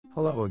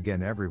Hello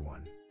again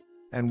everyone.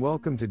 And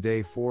welcome to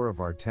day 4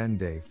 of our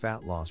 10-day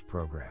fat loss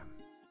program.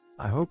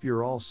 I hope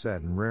you're all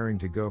set and raring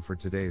to go for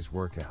today's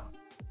workout.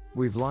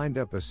 We've lined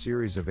up a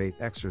series of 8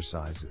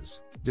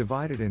 exercises,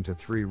 divided into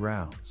 3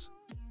 rounds.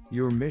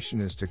 Your mission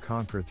is to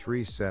conquer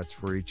 3 sets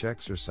for each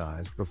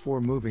exercise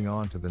before moving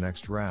on to the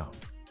next round.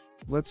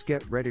 Let's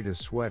get ready to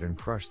sweat and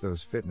crush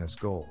those fitness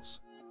goals.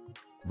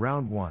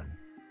 Round 1.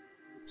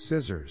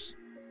 Scissors.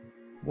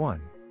 1.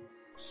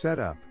 Set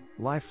up,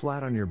 lie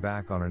flat on your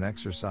back on an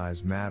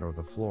exercise mat or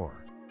the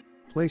floor.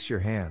 Place your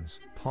hands,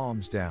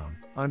 palms down,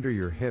 under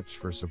your hips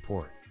for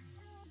support.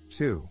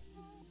 2.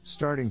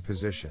 Starting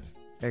position.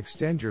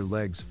 Extend your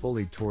legs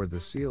fully toward the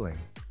ceiling,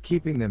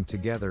 keeping them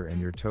together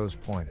and your toes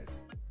pointed.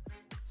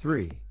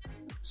 3.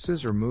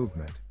 Scissor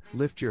movement.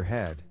 Lift your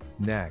head,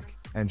 neck,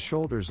 and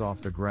shoulders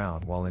off the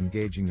ground while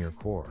engaging your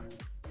core.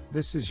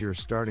 This is your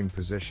starting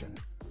position.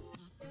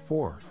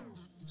 4.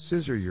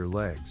 Scissor your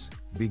legs.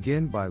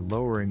 Begin by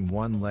lowering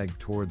one leg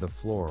toward the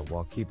floor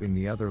while keeping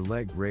the other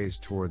leg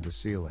raised toward the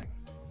ceiling.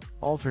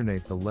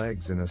 Alternate the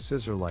legs in a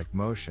scissor-like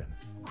motion,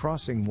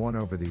 crossing one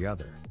over the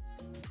other.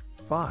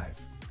 5.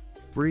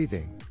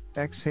 Breathing.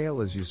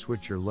 Exhale as you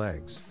switch your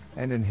legs,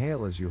 and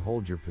inhale as you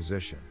hold your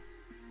position.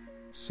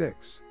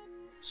 6.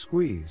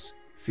 Squeeze.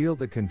 Feel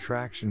the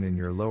contraction in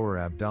your lower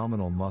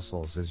abdominal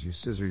muscles as you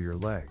scissor your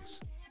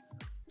legs.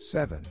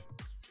 7.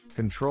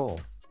 Control.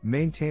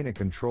 Maintain a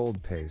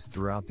controlled pace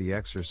throughout the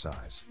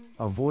exercise,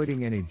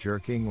 avoiding any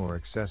jerking or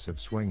excessive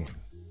swinging.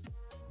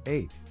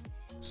 8.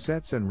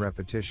 Sets and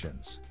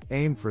repetitions.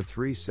 Aim for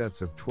 3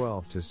 sets of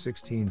 12 to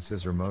 16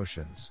 scissor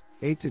motions,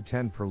 8 to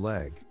 10 per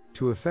leg,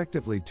 to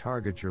effectively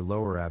target your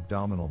lower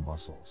abdominal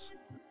muscles.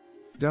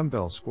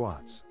 Dumbbell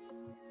squats.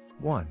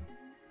 1.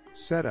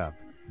 Set up.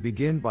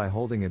 Begin by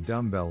holding a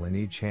dumbbell in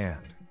each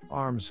hand,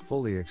 arms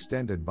fully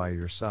extended by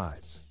your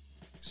sides.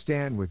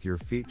 Stand with your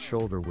feet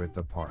shoulder width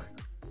apart.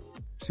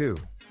 2.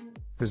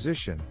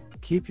 Position.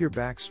 Keep your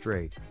back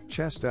straight,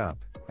 chest up,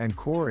 and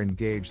core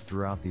engaged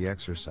throughout the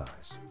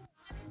exercise.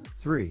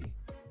 3.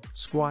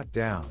 Squat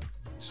down.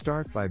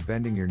 Start by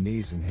bending your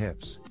knees and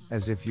hips,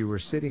 as if you were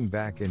sitting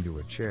back into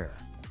a chair.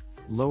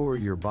 Lower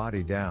your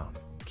body down,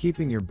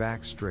 keeping your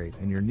back straight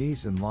and your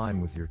knees in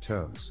line with your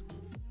toes.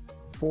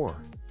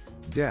 4.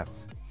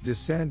 Depth.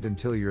 Descend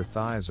until your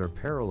thighs are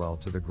parallel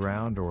to the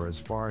ground or as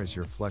far as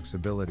your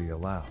flexibility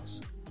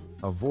allows.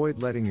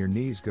 Avoid letting your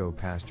knees go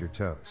past your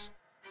toes.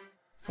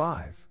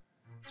 5.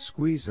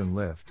 Squeeze and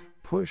lift.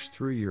 Push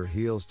through your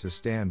heels to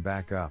stand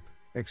back up,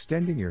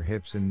 extending your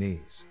hips and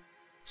knees.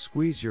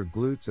 Squeeze your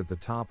glutes at the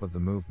top of the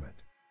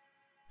movement.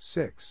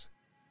 6.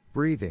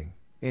 Breathing.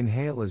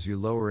 Inhale as you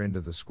lower into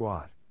the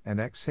squat, and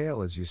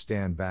exhale as you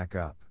stand back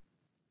up.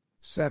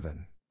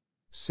 7.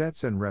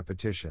 Sets and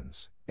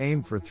repetitions.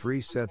 Aim for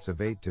 3 sets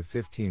of 8 to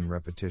 15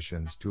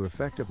 repetitions to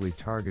effectively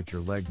target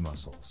your leg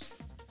muscles.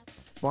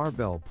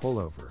 Barbell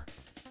Pullover.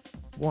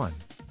 1.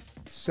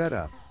 Set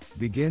up.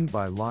 Begin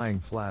by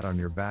lying flat on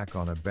your back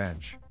on a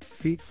bench,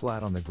 feet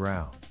flat on the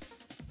ground.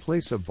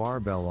 Place a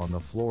barbell on the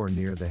floor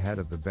near the head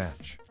of the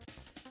bench.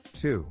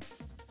 2.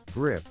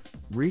 Grip.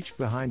 Reach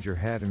behind your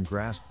head and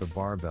grasp the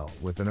barbell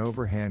with an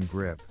overhand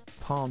grip,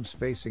 palms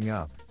facing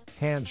up,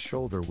 hands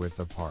shoulder width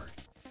apart.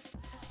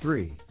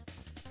 3.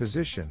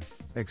 Position.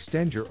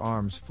 Extend your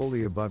arms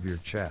fully above your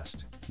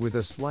chest, with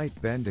a slight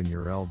bend in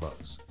your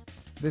elbows.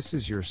 This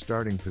is your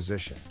starting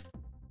position.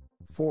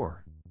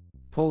 4.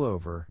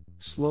 Pullover.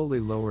 Slowly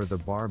lower the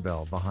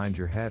barbell behind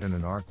your head in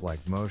an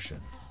arc-like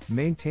motion,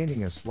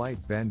 maintaining a slight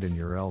bend in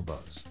your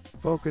elbows.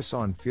 Focus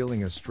on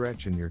feeling a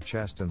stretch in your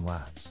chest and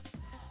lats.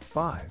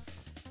 5.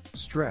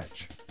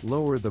 Stretch.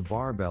 Lower the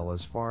barbell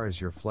as far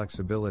as your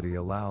flexibility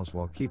allows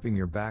while keeping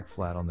your back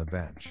flat on the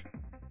bench.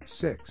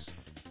 6.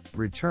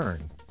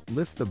 Return.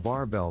 Lift the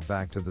barbell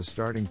back to the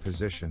starting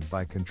position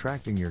by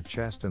contracting your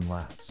chest and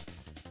lats.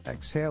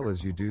 Exhale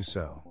as you do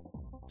so.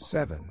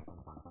 7.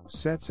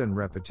 Sets and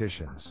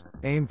repetitions.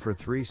 Aim for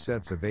 3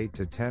 sets of 8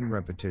 to 10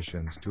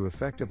 repetitions to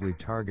effectively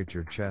target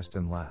your chest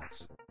and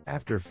lats.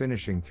 After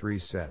finishing 3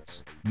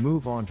 sets,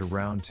 move on to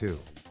round 2.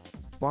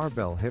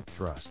 Barbell Hip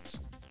Thrusts.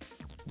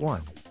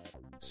 1.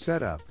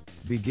 Set up.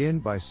 Begin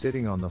by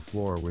sitting on the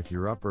floor with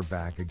your upper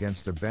back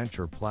against a bench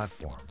or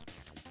platform.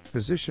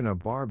 Position a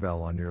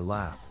barbell on your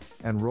lap,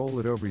 and roll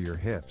it over your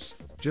hips,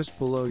 just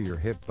below your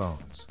hip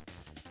bones.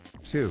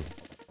 2.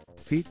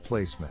 Feet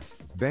placement.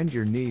 Bend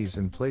your knees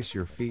and place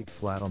your feet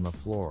flat on the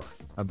floor,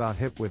 about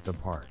hip width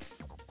apart.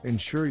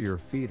 Ensure your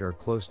feet are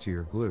close to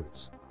your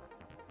glutes.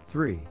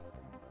 3.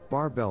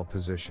 Barbell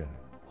position.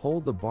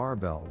 Hold the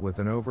barbell with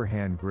an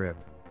overhand grip,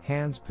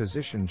 hands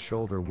positioned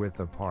shoulder width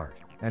apart,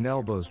 and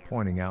elbows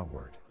pointing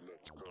outward.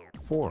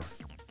 4.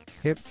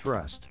 Hip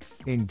thrust.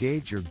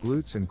 Engage your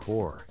glutes and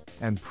core,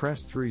 and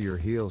press through your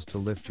heels to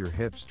lift your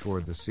hips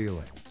toward the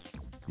ceiling.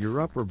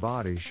 Your upper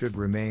body should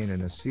remain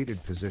in a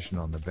seated position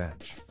on the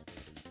bench.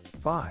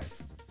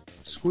 5.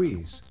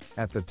 Squeeze.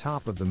 At the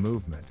top of the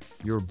movement,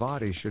 your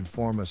body should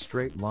form a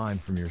straight line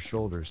from your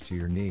shoulders to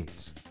your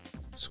knees.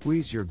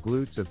 Squeeze your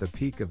glutes at the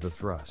peak of the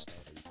thrust.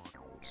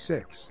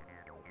 6.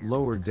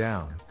 Lower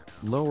down.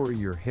 Lower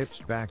your hips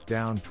back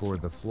down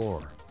toward the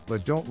floor,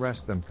 but don't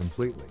rest them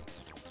completely.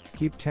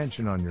 Keep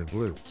tension on your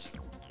glutes.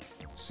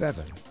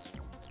 7.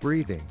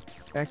 Breathing.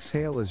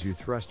 Exhale as you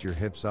thrust your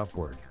hips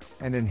upward,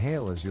 and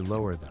inhale as you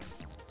lower them.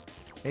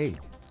 8.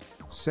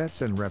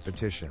 Sets and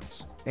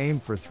repetitions. Aim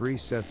for 3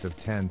 sets of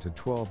 10 to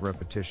 12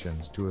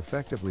 repetitions to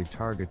effectively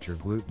target your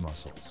glute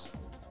muscles.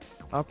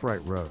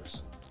 Upright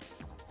rows.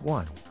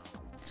 1.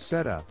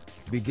 Set up.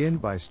 Begin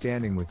by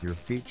standing with your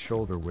feet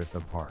shoulder width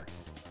apart.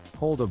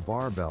 Hold a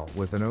barbell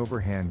with an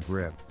overhand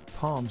grip,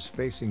 palms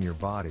facing your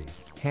body,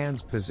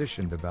 hands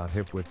positioned about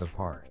hip width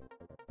apart.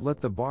 Let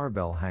the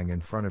barbell hang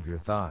in front of your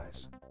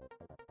thighs.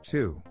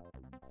 2.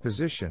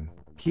 Position.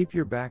 Keep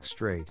your back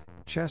straight,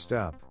 chest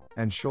up,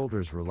 and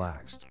shoulders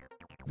relaxed.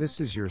 This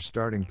is your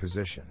starting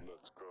position.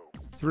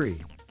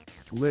 3.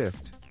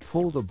 Lift.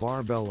 Pull the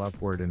barbell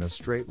upward in a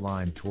straight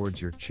line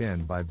towards your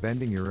chin by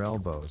bending your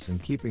elbows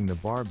and keeping the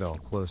barbell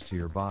close to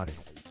your body.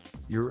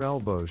 Your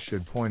elbows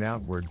should point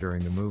outward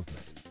during the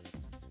movement.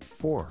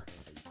 4.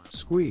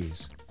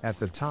 Squeeze. At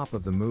the top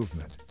of the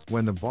movement,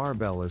 when the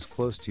barbell is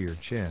close to your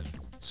chin,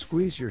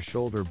 squeeze your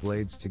shoulder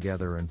blades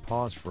together and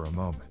pause for a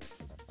moment.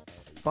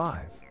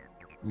 5.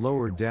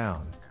 Lower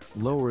down.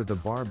 Lower the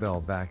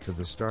barbell back to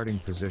the starting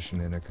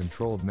position in a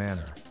controlled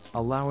manner,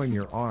 allowing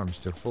your arms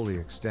to fully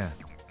extend.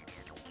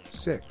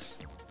 6.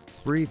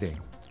 Breathing.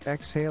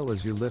 Exhale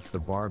as you lift the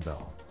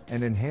barbell,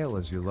 and inhale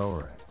as you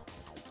lower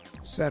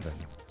it. 7.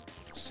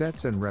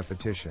 Sets and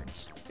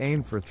repetitions.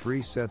 Aim for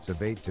 3 sets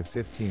of 8 to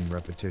 15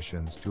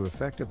 repetitions to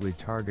effectively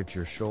target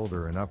your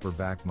shoulder and upper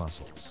back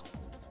muscles.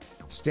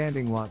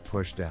 Standing Lat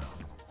Pushdown.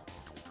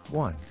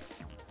 1.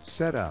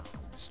 Set up.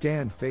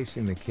 Stand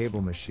facing the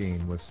cable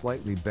machine with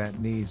slightly bent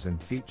knees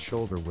and feet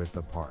shoulder width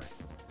apart.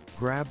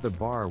 Grab the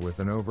bar with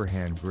an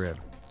overhand grip,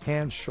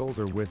 hands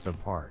shoulder width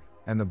apart,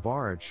 and the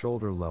bar at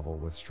shoulder level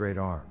with straight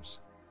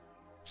arms.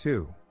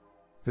 2.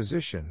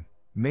 Position.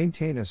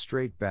 Maintain a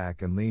straight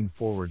back and lean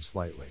forward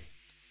slightly.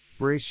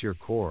 Brace your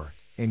core,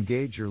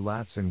 engage your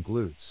lats and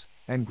glutes,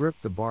 and grip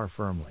the bar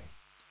firmly.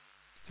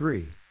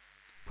 3.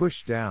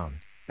 Push down.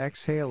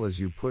 Exhale as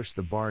you push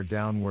the bar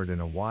downward in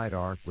a wide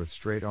arc with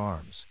straight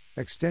arms,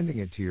 extending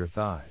it to your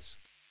thighs.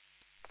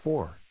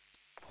 4.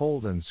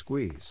 Hold and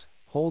squeeze.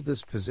 Hold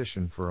this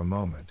position for a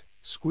moment,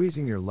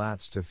 squeezing your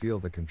lats to feel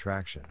the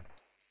contraction.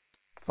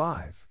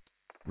 5.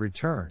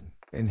 Return.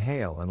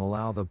 Inhale and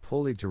allow the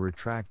pulley to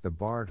retract the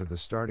bar to the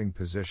starting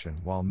position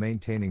while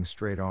maintaining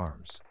straight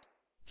arms.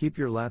 Keep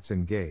your lats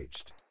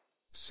engaged.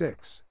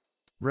 6.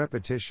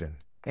 Repetition.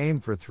 Aim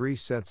for 3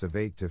 sets of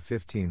 8 to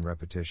 15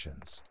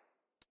 repetitions.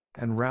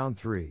 And round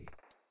 3.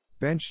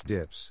 Bench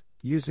dips,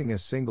 using a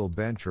single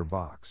bench or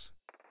box.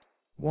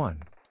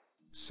 1.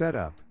 Set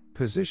up.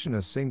 Position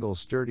a single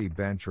sturdy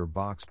bench or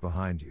box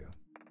behind you.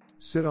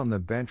 Sit on the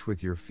bench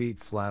with your feet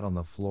flat on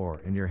the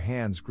floor and your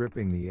hands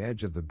gripping the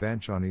edge of the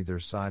bench on either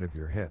side of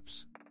your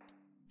hips.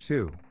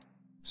 2.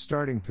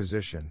 Starting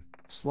position.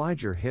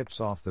 Slide your hips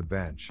off the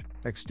bench,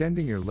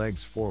 extending your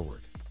legs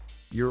forward.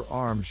 Your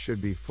arms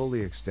should be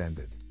fully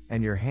extended,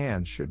 and your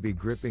hands should be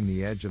gripping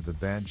the edge of the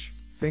bench,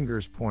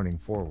 fingers pointing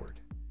forward.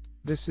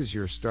 This is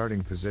your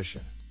starting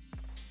position.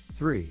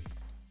 3.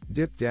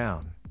 Dip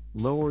down.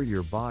 Lower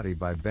your body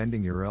by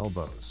bending your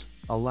elbows,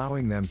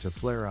 allowing them to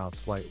flare out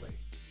slightly.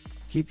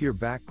 Keep your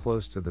back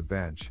close to the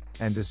bench,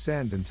 and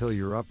descend until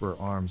your upper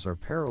arms are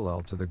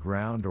parallel to the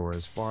ground or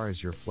as far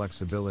as your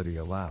flexibility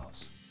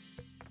allows.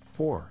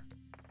 4.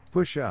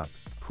 Push up.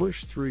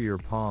 Push through your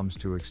palms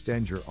to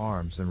extend your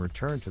arms and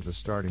return to the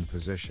starting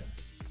position.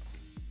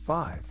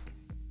 5.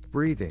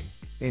 Breathing.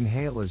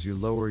 Inhale as you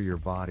lower your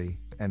body,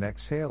 and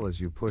exhale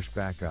as you push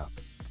back up.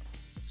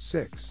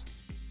 6.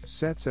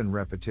 Sets and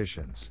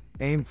repetitions.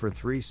 Aim for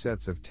 3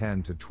 sets of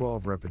 10 to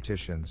 12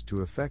 repetitions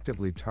to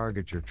effectively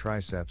target your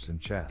triceps and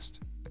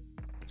chest.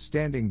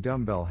 Standing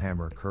dumbbell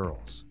hammer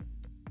curls.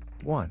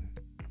 1.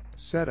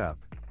 Set up.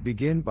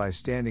 Begin by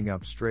standing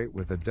up straight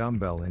with a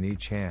dumbbell in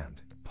each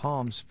hand,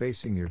 palms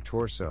facing your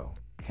torso,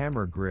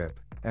 hammer grip,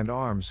 and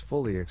arms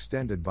fully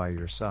extended by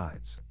your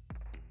sides.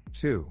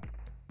 2.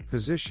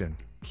 Position.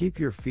 Keep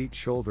your feet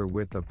shoulder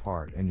width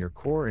apart and your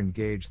core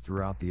engaged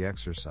throughout the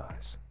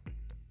exercise.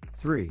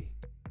 3.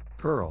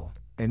 Curl.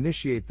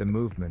 Initiate the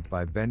movement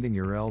by bending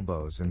your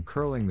elbows and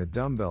curling the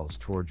dumbbells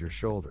toward your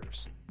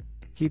shoulders.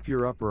 Keep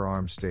your upper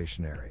arms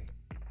stationary.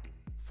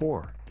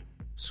 4.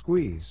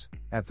 Squeeze.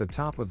 At the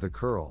top of the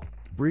curl,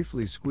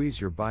 briefly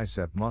squeeze your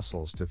bicep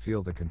muscles to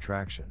feel the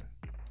contraction.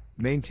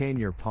 Maintain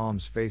your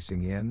palms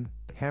facing in,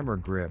 hammer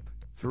grip,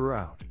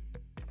 throughout.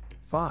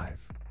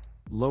 5.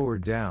 Lower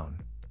down.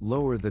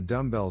 Lower the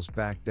dumbbells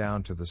back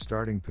down to the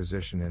starting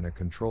position in a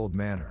controlled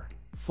manner,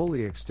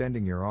 fully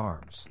extending your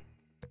arms.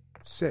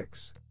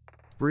 6.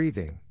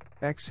 Breathing.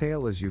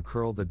 Exhale as you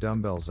curl the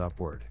dumbbells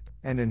upward,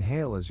 and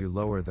inhale as you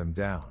lower them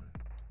down.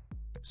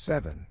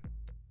 7.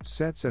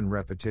 Sets and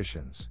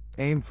repetitions.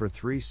 Aim for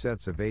 3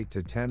 sets of 8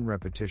 to 10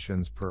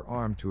 repetitions per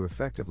arm to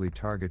effectively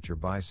target your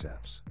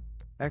biceps.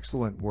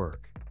 Excellent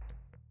work.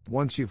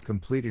 Once you've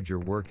completed your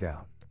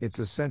workout, it's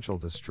essential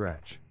to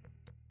stretch.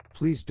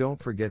 Please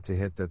don't forget to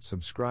hit that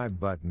subscribe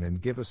button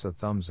and give us a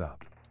thumbs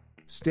up.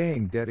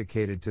 Staying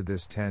dedicated to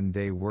this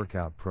 10-day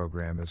workout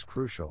program is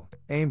crucial.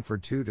 Aim for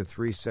 2 to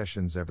 3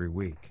 sessions every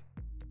week.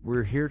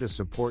 We're here to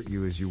support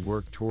you as you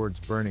work towards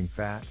burning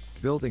fat,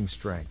 building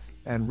strength,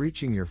 and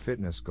reaching your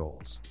fitness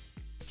goals.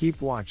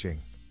 Keep watching,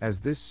 as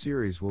this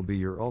series will be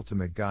your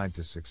ultimate guide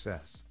to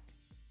success.